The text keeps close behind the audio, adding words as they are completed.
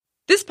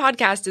This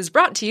podcast is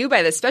brought to you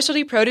by the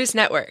Specialty Produce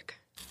Network.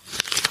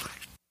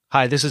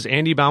 Hi, this is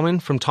Andy Bauman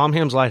from Tom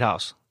Ham's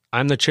Lighthouse.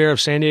 I'm the chair of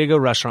San Diego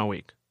Restaurant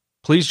Week.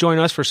 Please join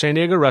us for San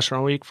Diego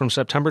Restaurant Week from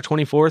September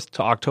 24th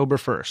to October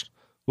 1st,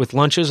 with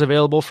lunches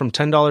available from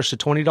 $10 to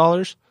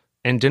 $20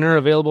 and dinner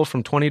available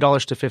from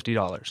 $20 to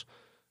 $50.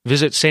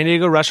 Visit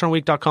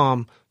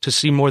SanDiegoRestaurantWeek.com to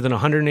see more than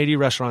 180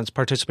 restaurants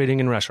participating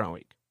in Restaurant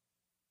Week.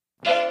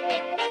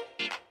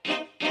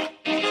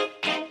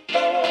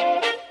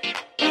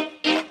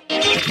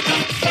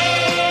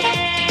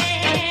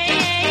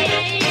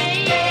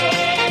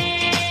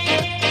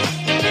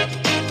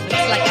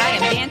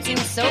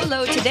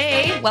 Solo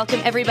today.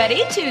 Welcome,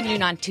 everybody, to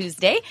Noon on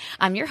Tuesday.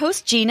 I'm your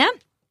host, Gina.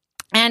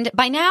 And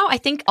by now, I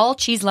think all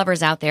cheese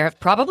lovers out there have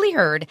probably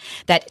heard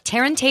that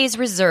Tarentaise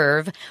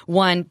Reserve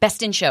won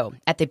Best in Show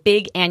at the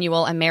big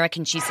annual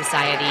American Cheese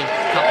Society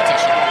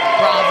competition.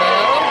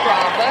 Bravo,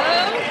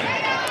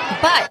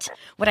 bravo. But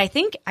what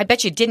I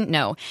bet you didn't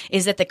know,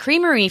 is that the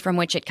creamery from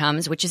which it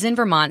comes, which is in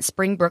Vermont,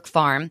 Springbrook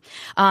Farm,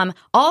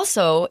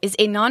 also is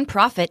a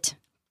nonprofit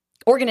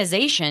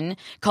organization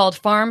called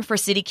Farm for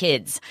City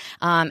Kids.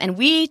 And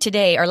we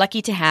today are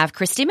lucky to have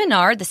Christy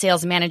Menard, the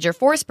sales manager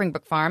for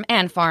Springbrook Farm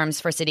and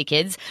Farms for City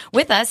Kids,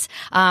 with us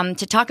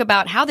to talk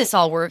about how this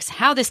all works,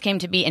 how this came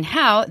to be, and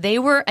how they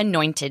were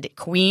anointed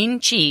Queen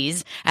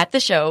Cheese at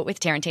the show with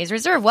Tarentaise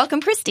Reserve. Welcome,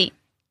 Christy.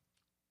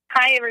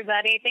 Hi,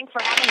 everybody. Thanks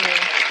for having me.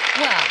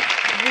 Well,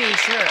 we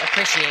sure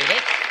appreciate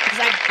it. Because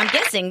I'm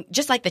guessing,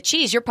 just like the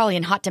cheese, you're probably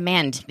in hot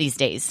demand these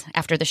days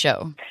after the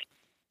show.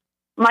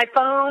 My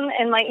phone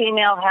and my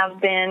email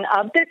have been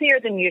busier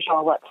than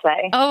usual, let's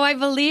say. Oh, I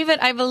believe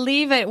it. I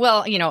believe it.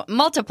 Well,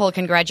 multiple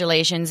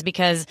congratulations,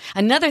 because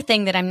another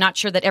thing that I'm not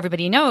sure that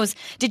everybody knows,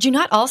 did you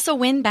not also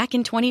win back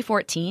in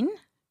 2014?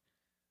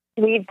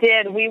 We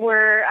did. We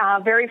were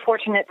very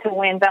fortunate to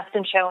win Best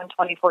in Show in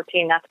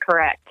 2014. That's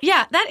correct.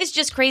 Yeah, that is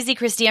just crazy,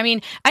 Christy. I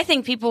mean, I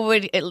think people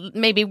would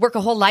maybe work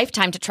a whole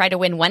lifetime to try to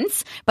win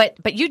once, but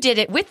you did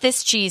it with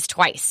this cheese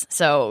twice.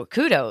 So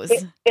kudos.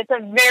 It's a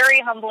very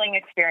humbling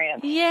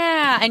experience.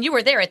 Yeah, and you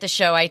were there at the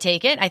show, I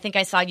take it. I think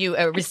I saw you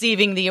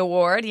receiving the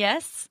award,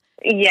 yes?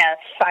 Yes,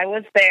 I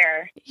was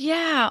there.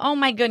 Yeah. Oh,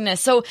 my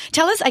goodness. So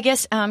tell us, I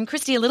guess,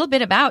 Christy, a little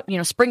bit about,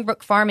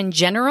 Springbrook Farm in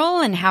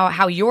general and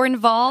how you're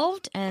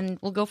involved, and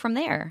we'll go from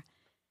there.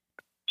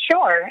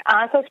 Sure.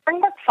 So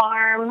Springbrook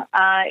Farm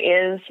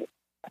is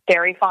a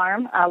dairy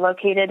farm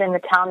located in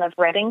the town of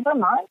Reading,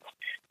 Vermont,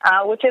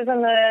 which is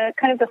in the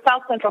kind of the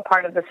south central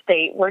part of the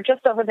state. We're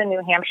just over the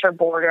New Hampshire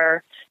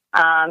border,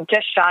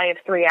 just shy of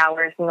 3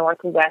 hours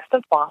northwest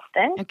of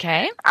Boston.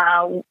 Okay.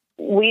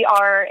 We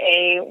are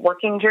a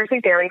working Jersey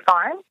dairy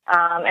farm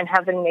and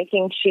have been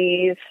making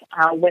cheese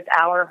with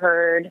our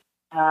herd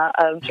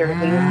of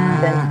jerseys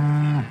since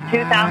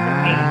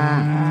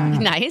 2008.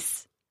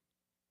 Nice.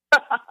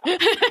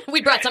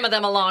 We brought some of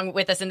them along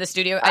with us in the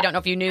studio. I don't know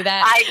if you knew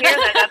that. I hear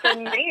that. That's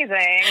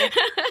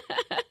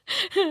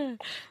amazing.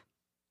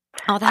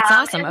 Oh, that's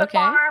awesome. And the okay.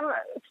 farm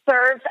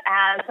serves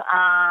as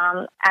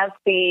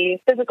the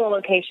physical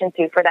location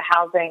for the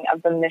housing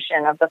of the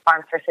mission of the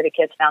Farm for City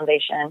Kids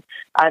Foundation,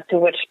 to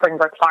which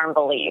Springbrook Farm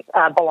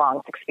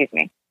belongs. Excuse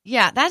me.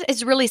 Yeah, that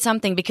is really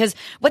something, because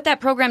what that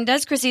program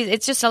does, Chrissy,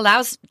 it just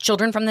allows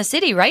children from the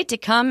city, right, to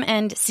come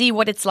and see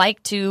what it's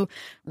like to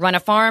run a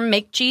farm,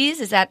 make cheese.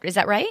 Is that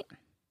right?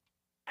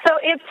 So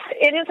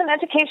it is an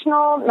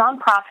educational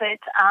nonprofit,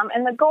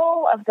 and the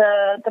goal of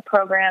the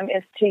program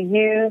is to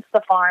use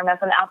the farm as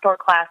an outdoor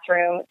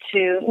classroom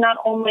to not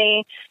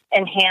only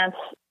enhance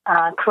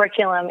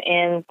curriculum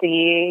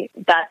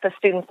that the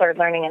students are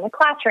learning in the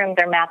classroom,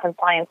 their math and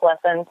science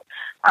lessons,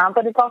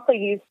 but it's also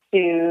used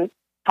to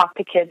talk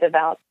to kids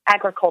about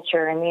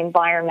agriculture and the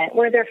environment,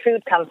 where their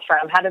food comes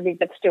from, how to be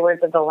good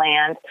stewards of the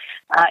land.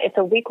 It's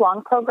a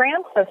week-long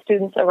program, so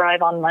students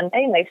arrive on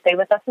Monday and they stay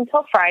with us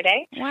until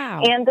Friday.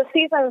 Wow. And the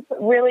seasons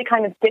really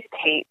kind of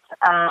dictate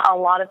a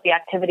lot of the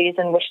activities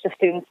in which the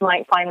students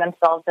might find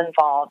themselves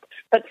involved.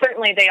 But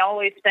certainly they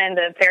always spend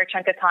a fair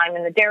chunk of time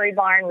in the dairy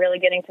barn, really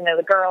getting to know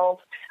the girls.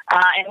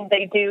 And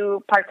they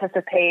do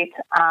participate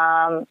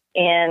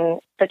in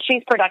the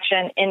cheese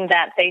production, in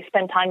that they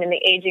spend time in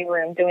the aging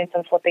room doing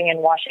some flipping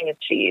and washing of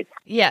cheese.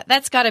 Yeah,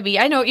 that's got to be,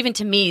 I know even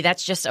to me,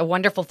 that's just a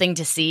wonderful thing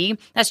to see.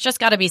 That's just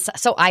got to be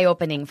so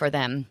eye-opening for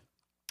them,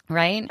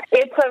 right?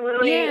 It's a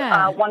really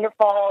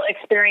wonderful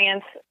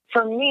experience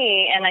for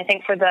me, and I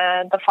think for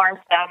the farm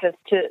staff, is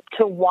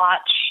to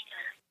watch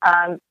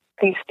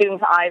these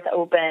students' eyes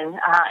open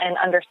and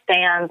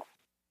understand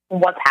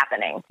what's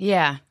happening.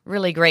 Yeah,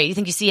 really great. You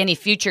think you see any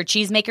future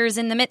cheesemakers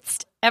in the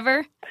midst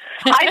ever?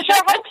 I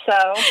sure hope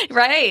so.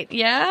 Right,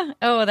 yeah?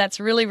 Oh, that's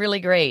really,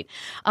 really great.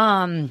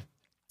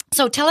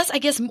 So tell us, I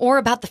guess, more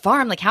about the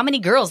farm. Like, how many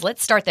girls?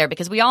 Let's start there,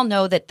 because we all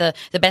know that the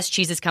best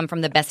cheeses come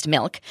from the best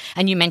milk.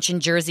 And you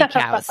mentioned Jersey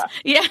cows.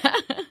 Yeah.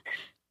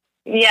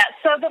 Yeah,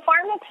 so the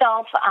farm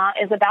itself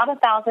is about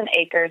 1,000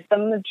 acres, the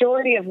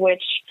majority of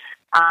which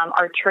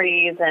are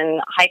trees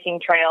and hiking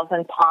trails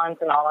and ponds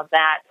and all of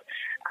that.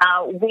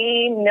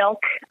 We milk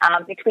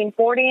between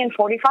 40 and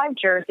 45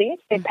 jerseys,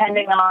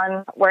 depending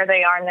on where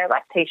they are in their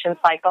lactation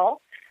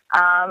cycle.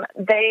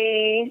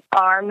 They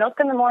are milked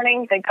in the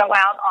morning. They go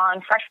out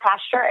on fresh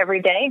pasture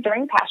every day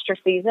during pasture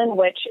season,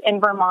 which in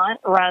Vermont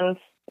runs,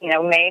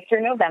 May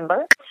through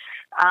November.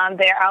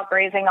 They're out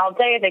grazing all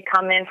day. They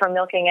come in for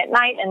milking at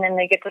night, and then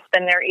they get to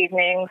spend their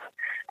evenings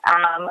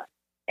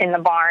in the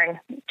barn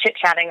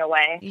chit-chatting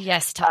away.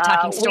 Yes,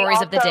 talking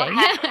stories of the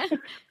day.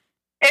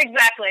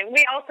 Exactly.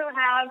 We also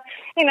have,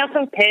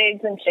 some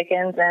pigs and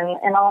chickens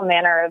and all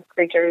manner of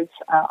creatures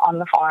on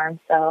the farm.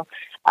 So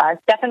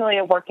it's definitely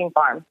a working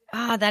farm.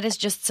 Ah, that is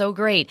just so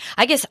great.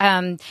 I guess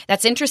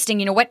that's interesting.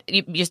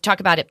 You talk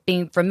about it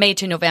being from May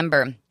to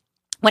November.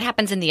 What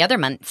happens in the other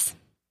months?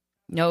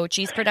 No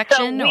cheese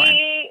production?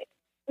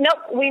 Nope,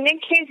 we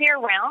make cheese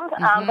year-round,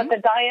 but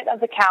the diet of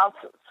the cows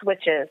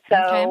switches.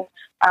 So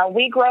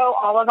we grow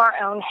all of our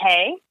own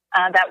hay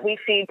that we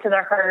feed to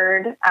the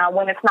herd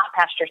when it's not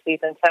pasture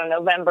season, so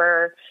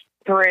November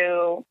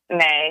through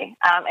May.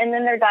 And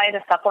then their diet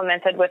is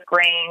supplemented with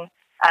grain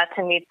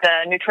to meet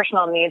the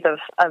nutritional needs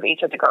of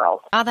each of the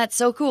girls. Oh, that's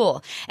so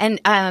cool. And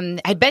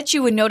I bet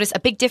you would notice a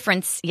big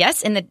difference,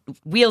 yes, in the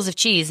wheels of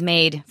cheese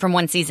made from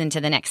one season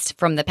to the next,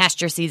 from the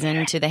pasture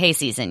season to the hay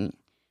season.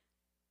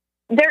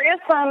 There is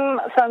some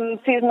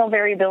seasonal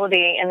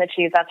variability in the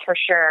cheese, that's for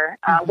sure.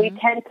 We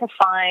tend to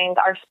find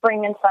our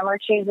spring and summer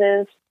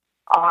cheeses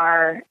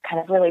are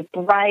kind of really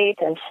bright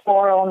and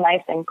floral,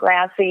 nice and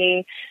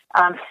grassy.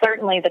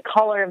 Certainly the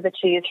color of the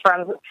cheese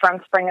from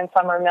spring and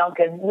summer milk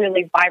is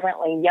really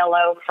vibrantly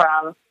yellow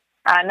from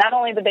not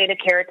only the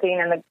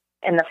beta-carotene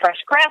and the fresh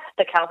grass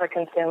the cows are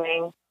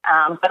consuming,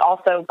 but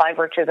also by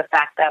virtue of the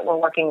fact that we're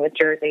working with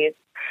Jerseys.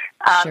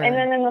 Sure. And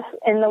then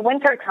in the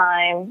winter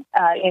time,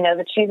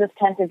 the cheeses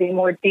tend to be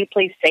more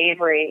deeply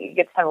savory. You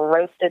get some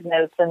roasted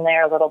notes in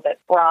there, a little bit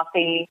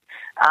frothy.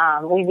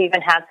 We've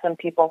even had some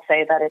people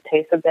say that it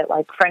tastes a bit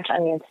like French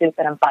onion soup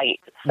in a bite.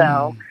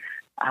 So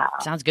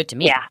sounds good to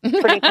me. Yeah,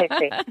 pretty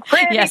tasty.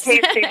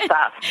 Tasty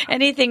stuff.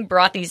 Anything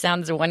brothy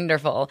sounds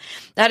wonderful.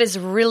 That is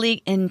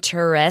really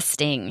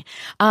interesting.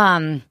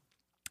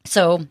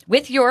 So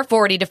with your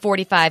 40 to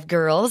 45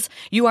 girls,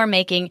 you are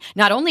making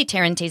not only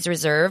Tarentaise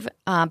Reserve,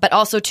 but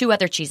also 2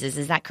 other cheeses.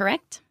 Is that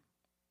correct?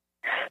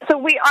 So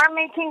we are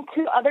making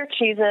 2 other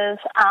cheeses,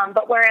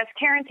 but whereas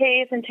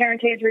Tarentaise and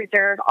Tarentaise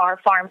Reserve are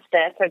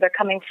farmsteads, or they're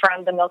coming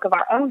from the milk of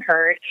our own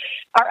herd,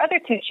 our other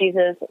 2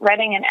 cheeses,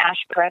 Redding and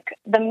Ashbrook,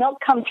 the milk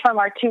comes from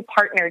our 2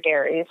 partner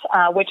dairies,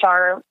 which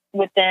are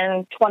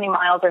within 20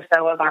 miles or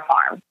so of our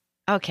farm.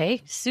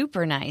 Okay,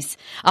 super nice.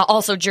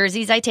 Also,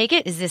 Jerseys, I take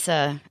it. Is this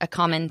a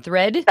common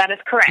thread? That is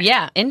correct.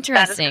 Yeah,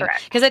 interesting. That is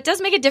correct. Because it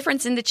does make a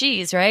difference in the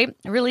cheese, right?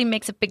 It really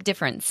makes a big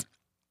difference.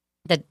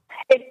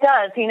 It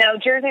does.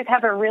 Jerseys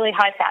have a really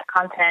high fat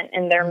content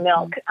in their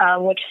milk,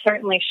 which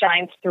certainly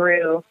shines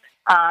through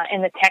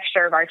in the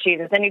texture of our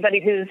cheeses.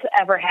 Anybody who's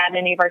ever had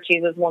any of our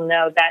cheeses will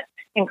know that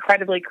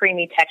incredibly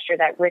creamy texture,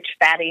 that rich,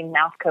 fatty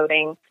mouth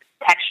coating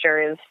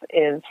texture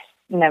is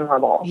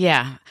memorable.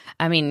 Yeah.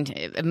 I mean,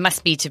 it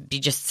must be to be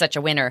just such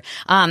a winner.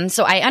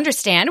 So I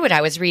understand what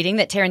I was reading,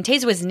 that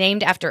Tarentaise was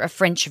named after a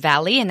French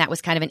valley, and that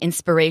was kind of an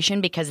inspiration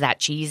because that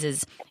cheese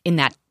is in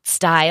that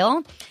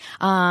style.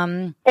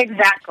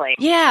 Exactly.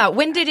 Yeah.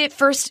 When did it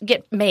first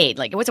get made?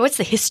 Like, what's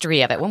the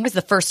history of it? When was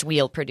the first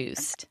wheel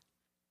produced?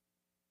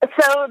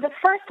 So the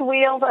first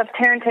wheels of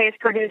Tarentaise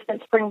produced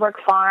at Springbrook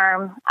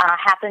Farm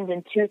happened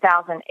in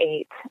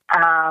 2008.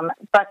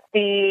 But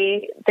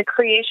the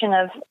creation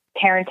of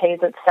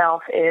Tarentaise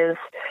itself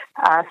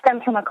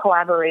stems from a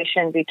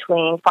collaboration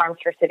between Farms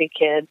for City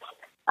Kids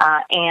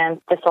and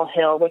Thistle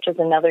Hill, which is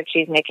another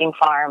cheese-making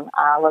farm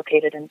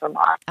located in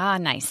Vermont. Ah,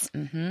 nice.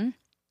 Mm-hmm.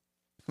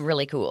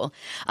 Really cool.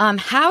 I'm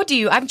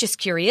just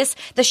curious,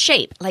 the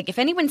shape, like if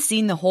anyone's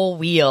seen the whole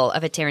wheel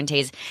of a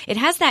Tarentaise, it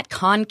has that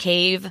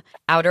concave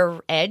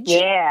outer edge.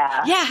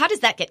 Yeah. Yeah, how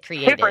does that get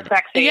created? Super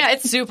sexy. Yeah,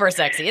 it's super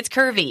sexy. It's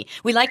curvy.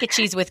 We like a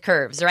cheese with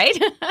curves, right?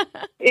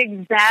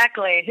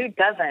 Exactly. Who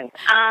doesn't?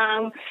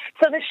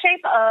 So the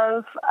shape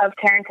of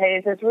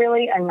Tarentaise is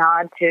really a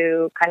nod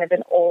to kind of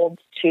an old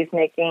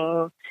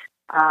cheese-making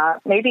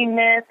maybe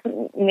myth,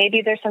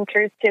 maybe there's some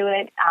truth to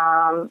it.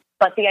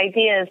 But the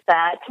idea is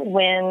that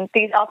when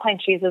these alpine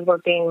cheeses were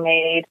being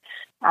made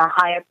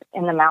high up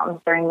in the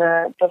mountains during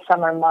the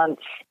summer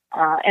months,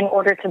 in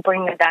order to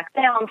bring them back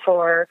down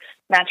for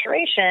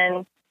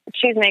maturation,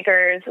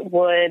 cheesemakers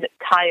would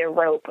tie a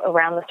rope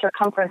around the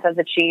circumference of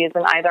the cheese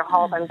and either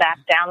haul them back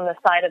down the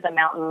side of the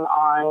mountain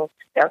on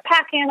their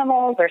pack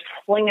animals or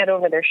sling it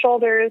over their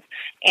shoulders.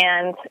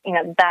 And,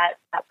 that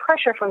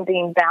pressure from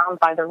being bound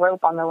by the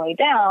rope on the way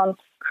down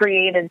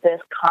created this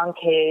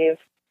concave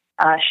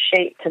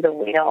shape to the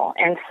wheel.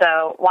 And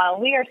so while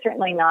we are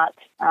certainly not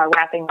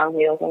wrapping our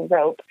wheels in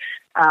rope,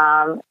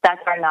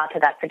 that's our nod to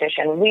that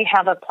tradition. We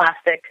have a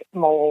plastic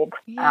mold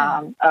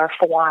or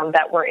form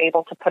that we're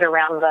able to put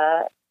around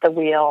the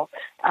wheel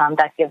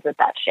that gives it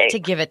that shape. To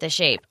give it the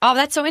shape. Oh,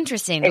 that's so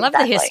interesting. Exactly. I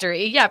love the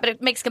history. Yeah, but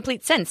it makes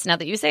complete sense now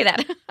that you say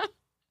that.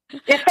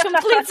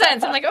 Complete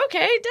sense. I'm like,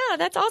 okay, duh,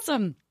 that's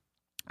awesome.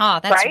 Oh,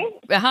 that's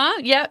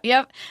right.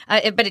 Yep.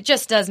 But it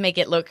just does make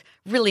it look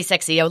really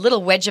sexy. A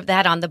little wedge of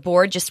that on the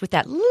board, just with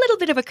that little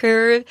bit of a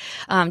curve,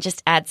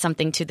 just add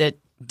something to the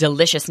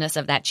deliciousness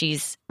of that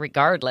cheese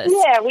regardless.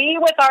 Yeah, we eat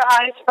with our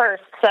eyes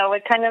first, so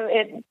it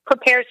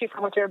prepares you for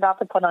what you're about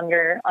to put on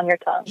your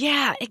tongue.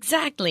 Yeah,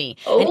 exactly.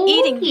 Oh, and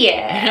eating,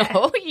 yeah.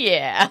 Oh,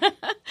 yeah.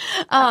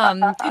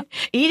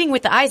 Eating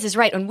with the eyes is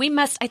right. And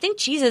I think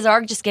cheeses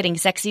are just getting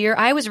sexier.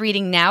 I was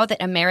reading now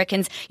that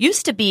Americans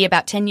used to be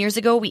about 10 years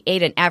ago, we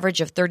ate an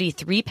average of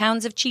 33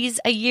 pounds of cheese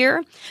a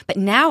year. But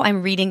now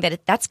I'm reading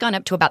that that's gone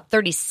up to about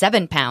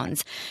 37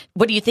 pounds.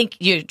 What do you think?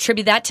 You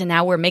attribute that to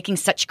now we're making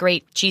such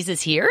great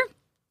cheeses here?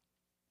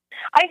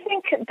 I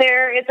think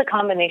there is a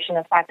combination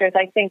of factors.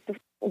 I think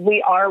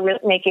we are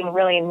making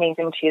really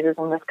amazing cheeses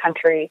in this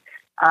country.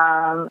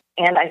 And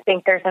I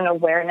think there's an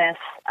awareness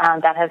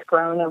that has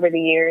grown over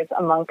the years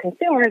among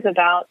consumers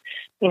about,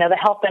 the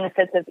health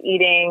benefits of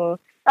eating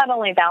not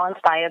only a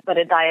balanced diet, but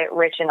a diet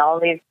rich in all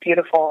these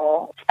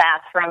beautiful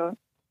fats from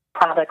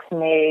products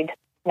made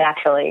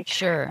naturally.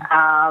 Sure.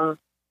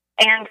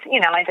 And,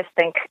 I just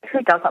think,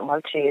 who doesn't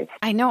love cheese?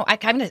 I know. I'm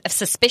kind of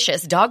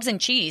suspicious. Dogs and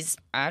cheese.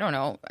 I don't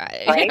know.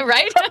 Right?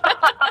 Right?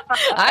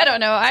 I don't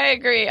know. I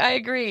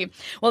agree.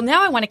 Well,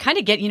 now I want to kind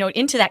of get,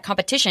 into that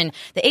competition.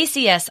 The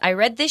ACS, I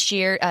read this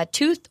year,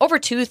 over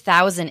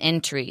 2,000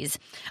 entries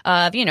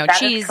of,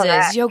 cheeses,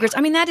 yogurts.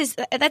 I mean,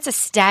 that's a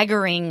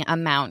staggering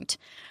amount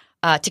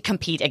to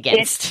compete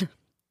against.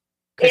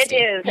 It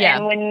is. Yeah.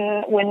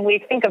 And when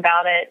we think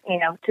about it,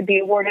 to be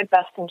awarded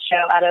Best in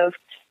Show out of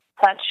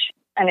such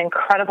an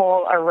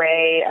incredible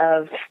array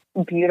of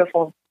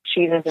beautiful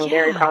cheeses and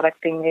dairy products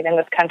being made in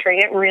this country,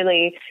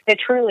 it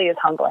truly is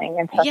humbling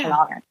and such an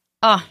honor.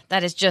 Oh,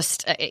 that is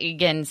just,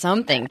 again,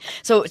 something.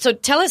 So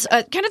tell us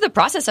kind of the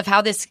process of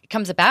how this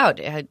comes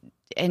about.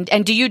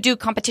 And do you do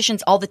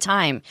competitions all the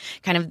time?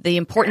 Kind of the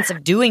importance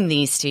of doing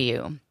these to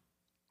you?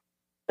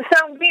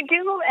 So we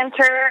do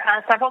enter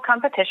several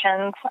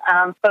competitions,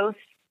 both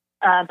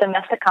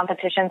domestic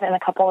competitions and a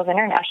couple of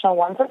international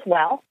ones as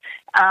well.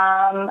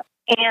 And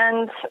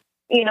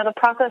the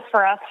process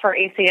for us for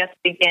ACS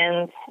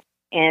begins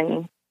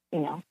in,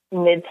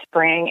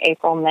 mid-spring,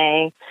 April,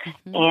 May,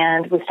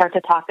 and we start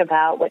to talk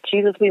about what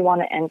cheeses we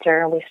want to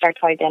enter. We start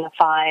to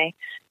identify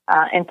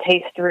and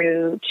taste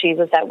through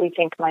cheeses that we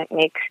think might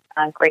make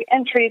great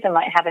entries and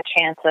might have a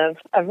chance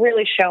of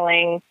really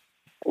showing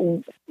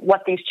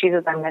what these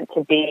cheeses are meant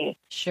to be.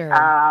 Sure.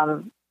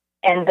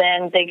 And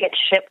then they get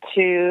shipped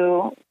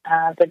to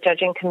the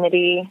judging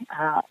committee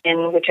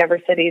in whichever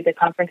city the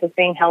conference is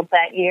being held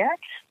that year.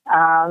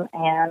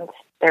 And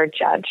they're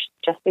judged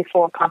just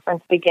before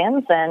conference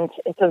begins. And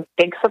it's a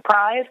big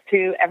surprise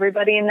to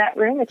everybody in that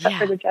room, except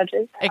for the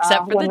judges.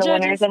 Except for when the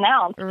judges. winner's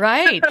announced.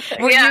 Right.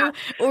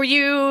 Were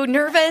you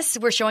nervous?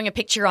 We're showing a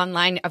picture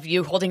online of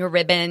you holding a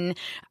ribbon.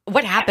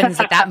 What happens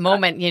at that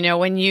moment,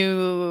 when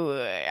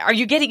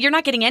you're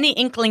not getting any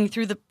inkling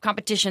through the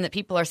competition that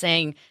people are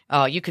saying,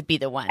 oh, you could be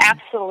the one?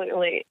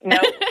 Absolutely. No,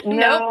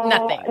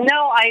 nothing.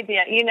 No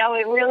idea.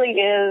 It really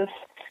is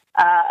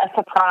a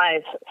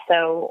surprise.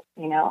 So,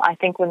 I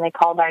think when they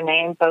called our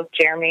name, both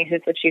Jeremy,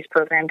 who's the cheese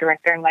program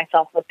director, and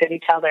myself looked at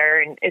each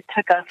other, and it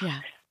took us,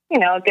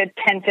 a good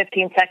 10,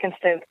 15 seconds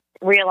to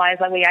realize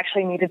that we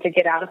actually needed to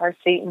get out of our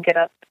seat and get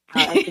up to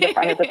the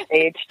front of the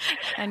stage.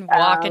 And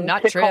walk and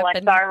not to trip.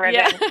 collect our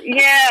ribbon.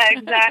 Yeah,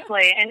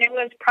 exactly. And it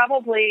was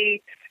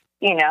probably,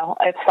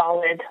 a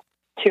solid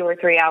 2 or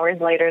 3 hours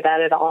later that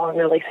it all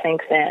really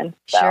sinks in.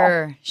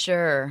 So.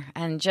 Sure.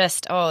 And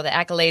just, the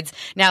accolades.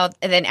 Now,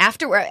 then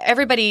after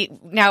everybody,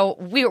 now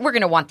we're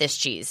going to want this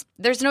cheese.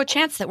 There's no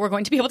chance that we're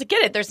going to be able to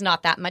get it. There's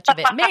not that much of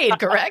it made,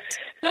 correct?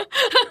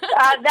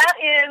 That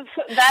is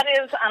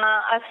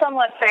a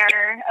somewhat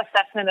fair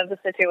assessment of the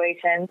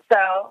situation.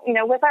 So,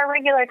 with our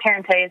regular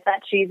Tarantaise,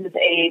 that cheese is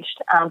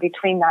aged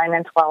between 9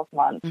 and 12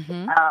 months.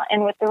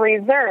 And with the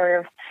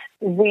reserve,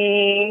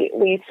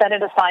 we set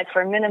it aside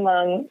for a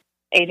minimum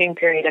aging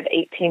period of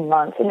 18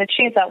 months. And the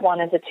cheese that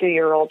won is a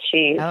 2-year-old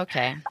cheese.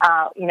 Okay.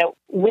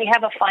 We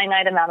have a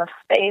finite amount of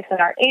space in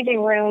our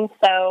aging room,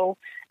 so,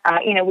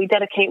 we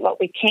dedicate what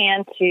we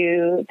can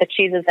to the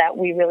cheeses that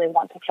we really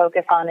want to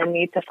focus on and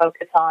need to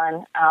focus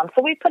on.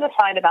 So we put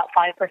aside about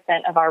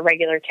 5% of our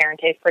regular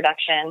Tarantaise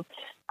production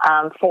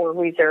for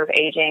reserve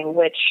aging,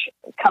 which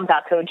comes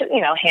out to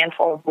a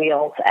handful of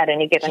wheels at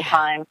any given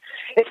time.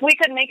 If we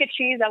could make a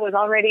cheese that was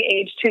already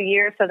aged 2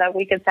 years so that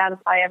we could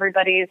satisfy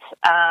everybody's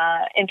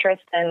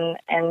interest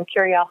and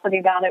curiosity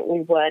about it,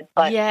 we would.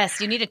 But yes,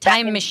 you need a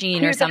time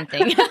machine or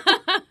something.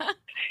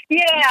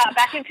 Yeah,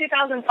 back in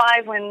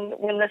 2005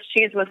 when this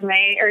cheese was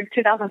made, or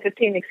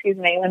 2015, excuse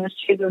me, when this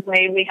cheese was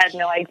made, we had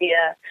no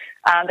idea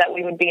that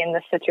we would be in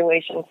this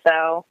situation.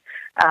 So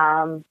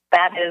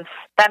that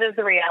is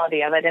the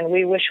reality of it, and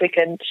we wish we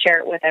could share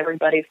it with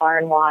everybody far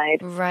and wide.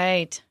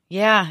 Right.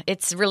 Yeah,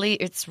 it's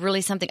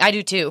really something. I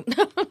do too.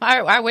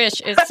 I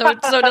wish. It's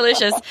so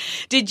delicious.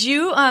 Did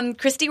you,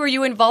 Christy, were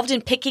you involved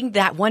in picking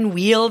that one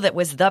wheel that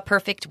was the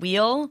perfect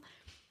wheel?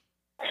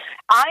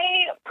 I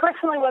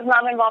personally was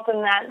not involved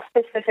in that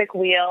specific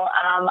wheel.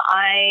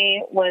 I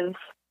was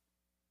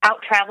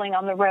out traveling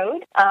on the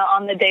road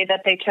on the day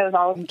that they chose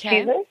all of the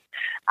cheeses.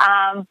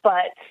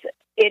 But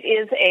it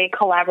is a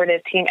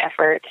collaborative team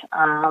effort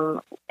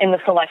in the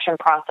selection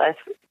process.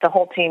 The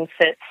whole team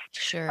sits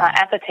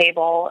at the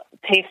table,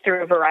 tastes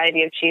through a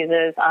variety of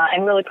cheeses,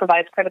 and really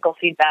provides critical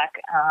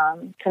feedback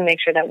to make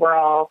sure that we're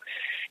all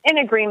in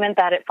agreement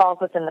that it falls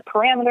within the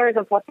parameters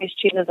of what these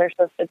cheeses are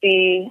supposed to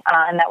be,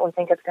 and that we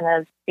think it's going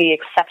to be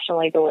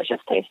exceptionally delicious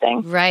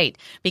tasting. Right,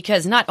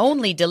 because not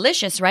only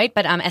delicious, right,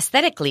 but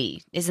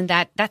aesthetically, isn't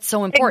that's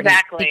so important?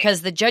 Exactly.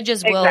 Because the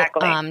judges will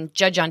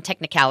judge on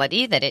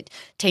technicality, that it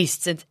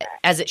tastes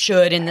as it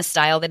should in the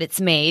style that it's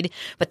made,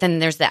 but then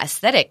there's the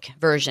aesthetic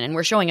version, and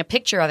we're showing a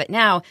picture of it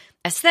now.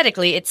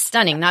 Aesthetically, it's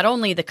stunning, not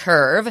only the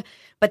curve,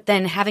 but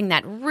then having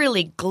that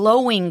really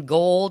glowing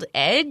gold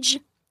edge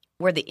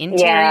where the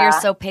interior is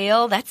so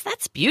pale.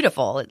 That's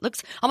beautiful. It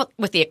looks,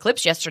 with the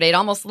eclipse yesterday, it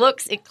almost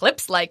looks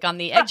eclipse-like on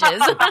the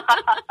edges,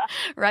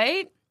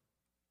 right?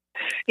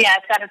 Yeah,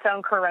 it's got its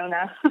own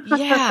corona.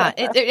 Yeah,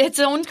 its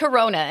own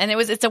corona, and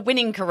it's a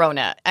winning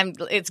corona.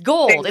 It's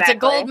gold. Exactly. It's a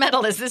gold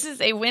medalist. This is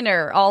a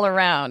winner all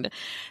around.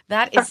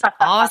 That is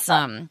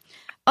awesome.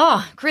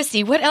 Oh,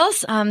 Christy, what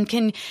else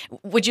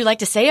would you like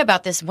to say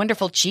about this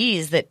wonderful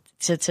cheese that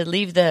to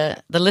leave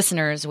the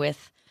listeners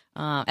with?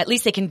 At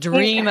least they can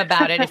dream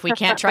about it if we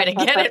can't try to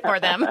get it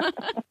for them.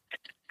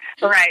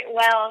 Right.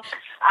 Well,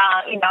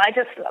 I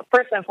just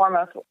first and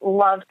foremost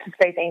love to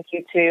say thank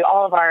you to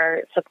all of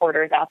our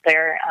supporters out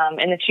there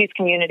in the cheese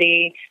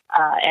community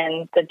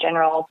and the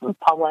general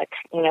public.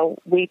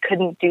 We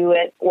couldn't do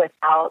it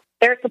without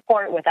their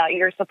support, without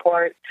your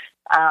support.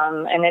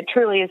 And it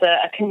truly is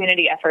a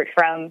community effort,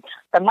 from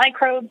the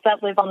microbes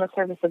that live on the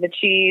surface of the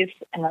cheese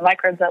and the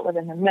microbes that live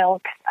in the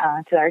milk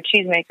to our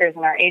cheesemakers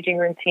and our aging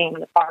room team,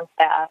 the farm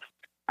staff,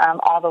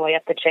 all the way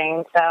up the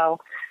chain. So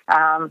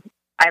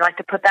I like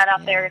to put that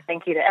out there.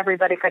 Thank you to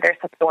everybody for their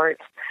support.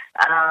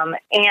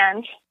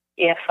 And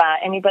if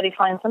anybody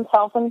finds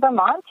themselves in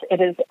Vermont, it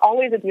is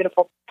always a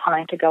beautiful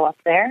time to go up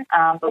there.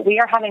 But we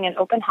are having an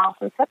open house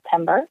in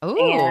September. Ooh.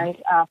 And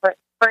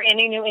for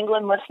any New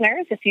England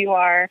listeners, if you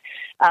are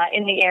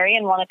in the area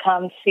and want to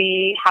come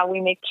see how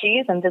we make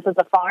cheese and visit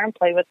the farm,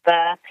 play with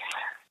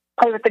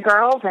the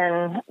girls,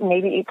 and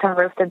maybe eat some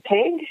roasted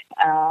pig,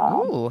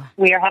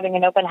 we are having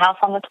an open house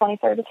on the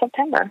 23rd of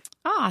September.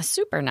 Ah,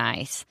 super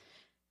nice.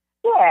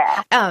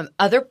 Yeah.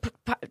 Other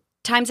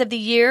times of the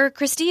year,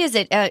 Christy, is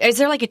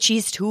there like a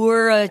cheese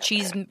tour, a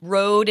cheese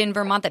road in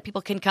Vermont that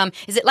people can come?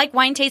 Is it like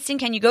wine tasting?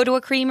 Can you go to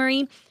a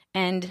creamery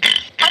and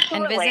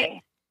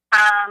visit?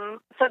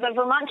 So the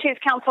Vermont Cheese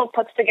Council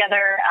puts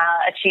together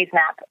a cheese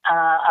map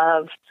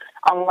of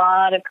a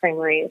lot of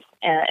creameries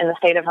in the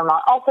state of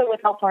Vermont, also with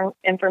helpful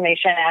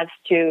information as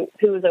to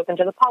who is open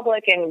to the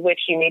public and which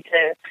you need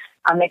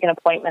to make an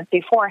appointment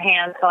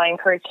beforehand. So I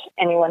encourage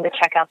anyone to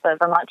check out the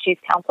Vermont Cheese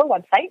Council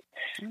website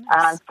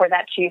for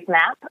that cheese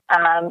map.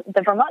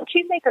 The Vermont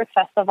Cheesemakers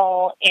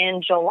Festival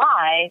in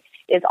July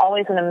is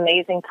always an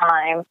amazing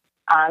time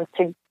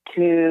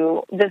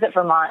to visit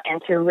Vermont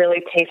and to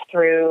really taste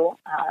through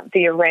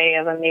the array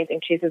of amazing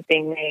cheeses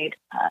being made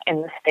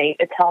in the state.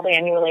 It's held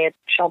annually at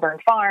Shelburne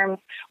Farms.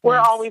 We're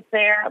always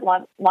there. A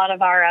lot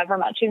of our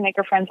Vermont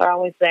cheesemaker friends are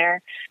always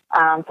there.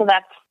 So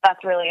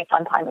that's really a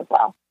fun time as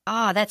well.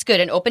 Ah, that's good.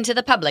 And open to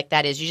the public,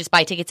 that is. You just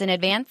buy tickets in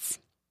advance?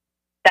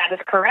 That is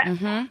correct.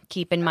 Mm-hmm.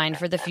 Keep in mind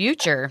for the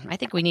future. I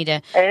think we need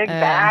to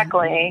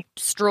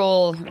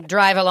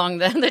drive along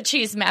the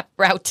cheese map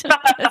route.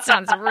 That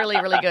sounds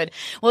really, really good.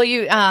 Well,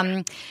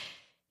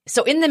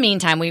 so in the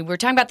meantime, we were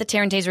talking about the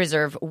Tarentaise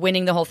Reserve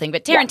winning the whole thing,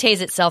 but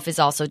Tarentaise itself is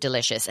also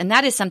delicious. And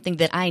that is something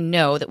that I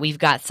know that we've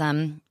got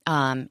some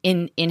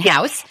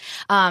in-house.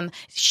 Do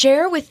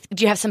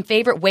you have some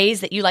favorite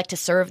ways that you like to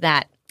serve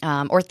that,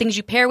 or things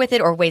you pair with it,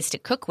 or ways to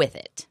cook with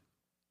it?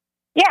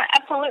 Yeah,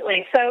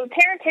 absolutely. So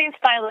Tarentaise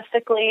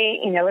stylistically,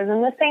 is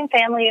in the same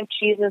family of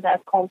cheeses as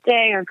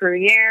Comté or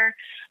Gruyere.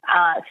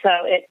 So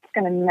it's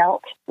going to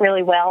melt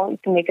really well. You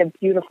can make a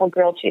beautiful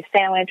grilled cheese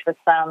sandwich with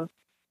some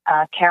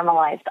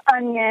caramelized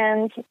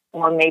onions,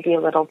 or maybe a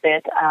little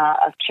bit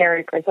of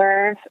cherry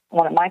preserve,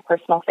 one of my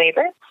personal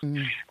favorites.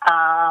 And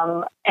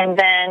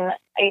then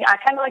I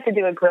kind of like to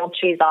do a grilled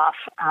cheese off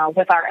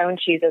with our own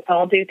cheeses. So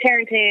I'll do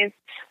Tarentaise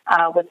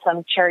with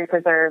some cherry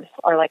preserves,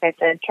 or like I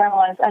said,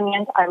 caramelized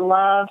onions. I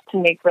love to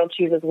make grilled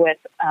cheeses with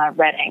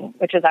Redding,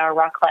 which is our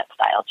raclette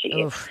style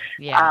cheese. Oof,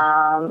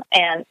 yeah.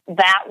 And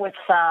that with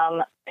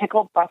some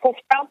pickled Brussels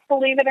sprouts,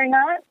 believe it or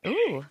not.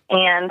 Ooh.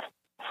 And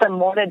some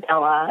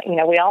mortadella.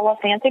 We all love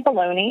fancy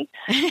bologna.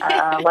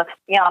 Let's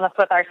be honest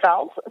with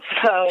ourselves.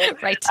 So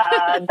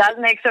that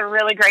makes a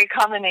really great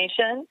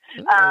combination.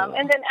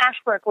 And then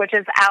Ashbrook, which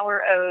is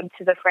our ode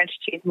to the French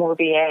cheese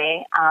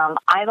Morbier.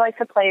 I like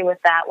to play with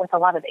that with a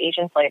lot of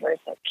Asian flavors,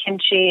 so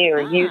kimchi or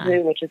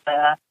yuzu, which is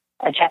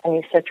a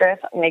Japanese citrus,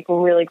 make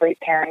really great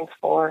pairings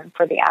for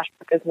the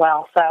Ashbrook as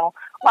well. So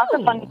lots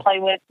of fun to play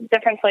with.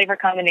 Different flavor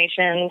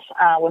combinations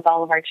with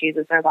all of our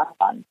cheeses are a lot of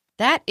fun.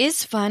 That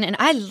is fun, and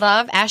I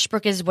love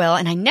Ashbrook as well,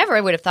 and I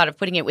never would have thought of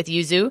putting it with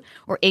yuzu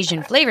or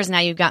Asian flavors. Now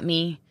you've got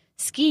me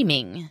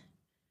scheming.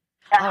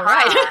 All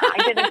right.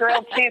 I did a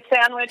grilled cheese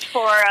sandwich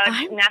for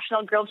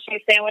National Grilled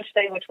Cheese Sandwich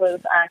Day, which was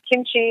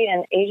kimchi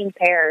and Asian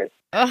pears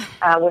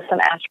with some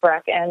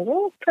ashbrook, and it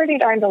was pretty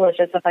darn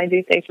delicious, if I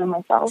do say so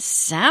myself.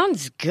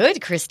 Sounds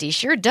good, Christy.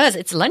 Sure does.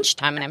 It's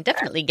lunchtime, and I'm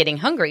definitely getting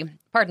hungry.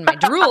 Pardon my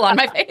drool on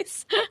my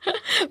face.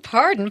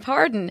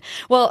 Pardon.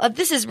 Well,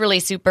 this is really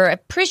super. I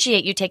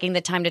appreciate you taking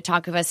the time to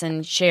talk with us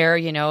and share,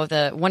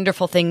 the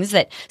wonderful things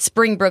that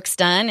Springbrook's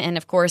done. And,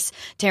 of course,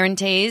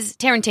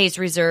 Tarentaise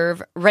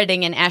Reserve,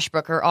 Redding, and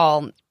Ashbrook are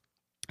all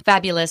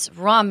fabulous.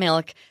 Raw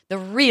milk, the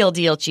real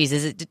deal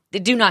cheeses. They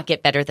do not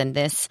get better than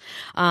this.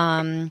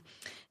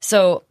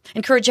 So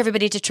encourage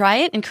everybody to try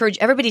it. Encourage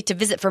everybody to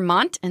visit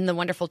Vermont and the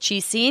wonderful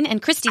cheese scene.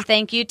 And Christy,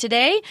 thank you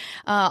today.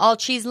 All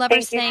cheese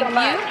lovers, thank you.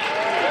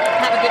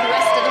 Have a good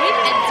rest of the week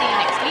and see you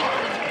next week.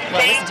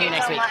 Well, listen to you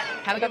next week.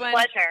 Have a good one.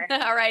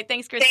 Pleasure. All right.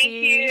 Thanks, Christy. Thank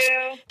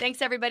you.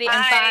 Thanks, everybody. Bye.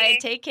 And bye.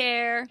 Take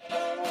care.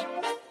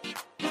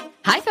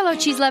 Hi, fellow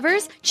cheese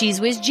lovers.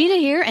 Cheese Whiz Gina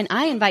here, and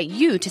I invite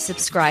you to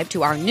subscribe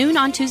to our Noon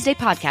on Tuesday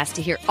podcast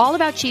to hear all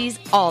about cheese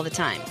all the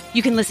time.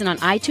 You can listen on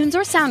iTunes or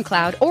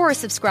SoundCloud, or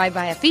subscribe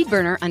via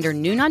FeedBurner under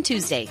Noon on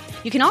Tuesday.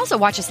 You can also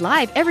watch us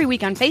live every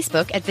week on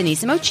Facebook at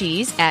Finissimo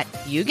Cheese at,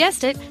 you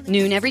guessed it,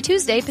 noon every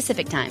Tuesday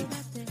Pacific Time.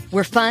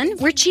 We're fun,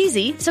 we're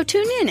cheesy, so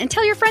tune in and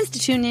tell your friends to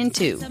tune in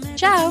too.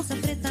 Ciao!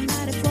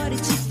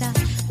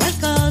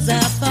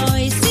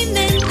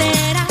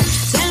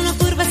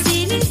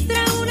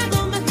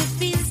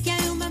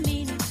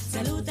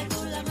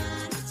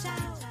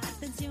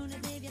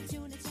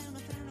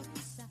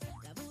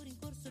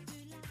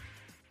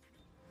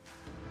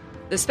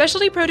 The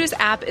Specialty Produce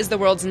app is the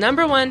world's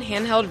 #1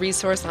 handheld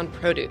resource on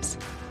produce.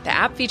 The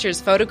app features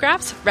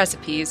photographs,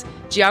 recipes,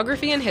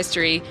 geography and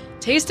history,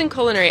 taste and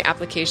culinary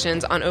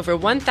applications on over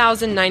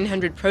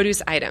 1,900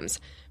 produce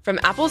items. From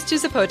apples to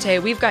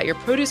zapote, we've got your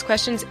produce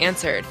questions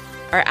answered.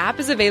 Our app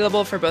is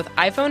available for both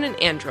iPhone and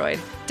Android.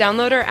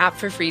 Download our app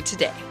for free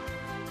today.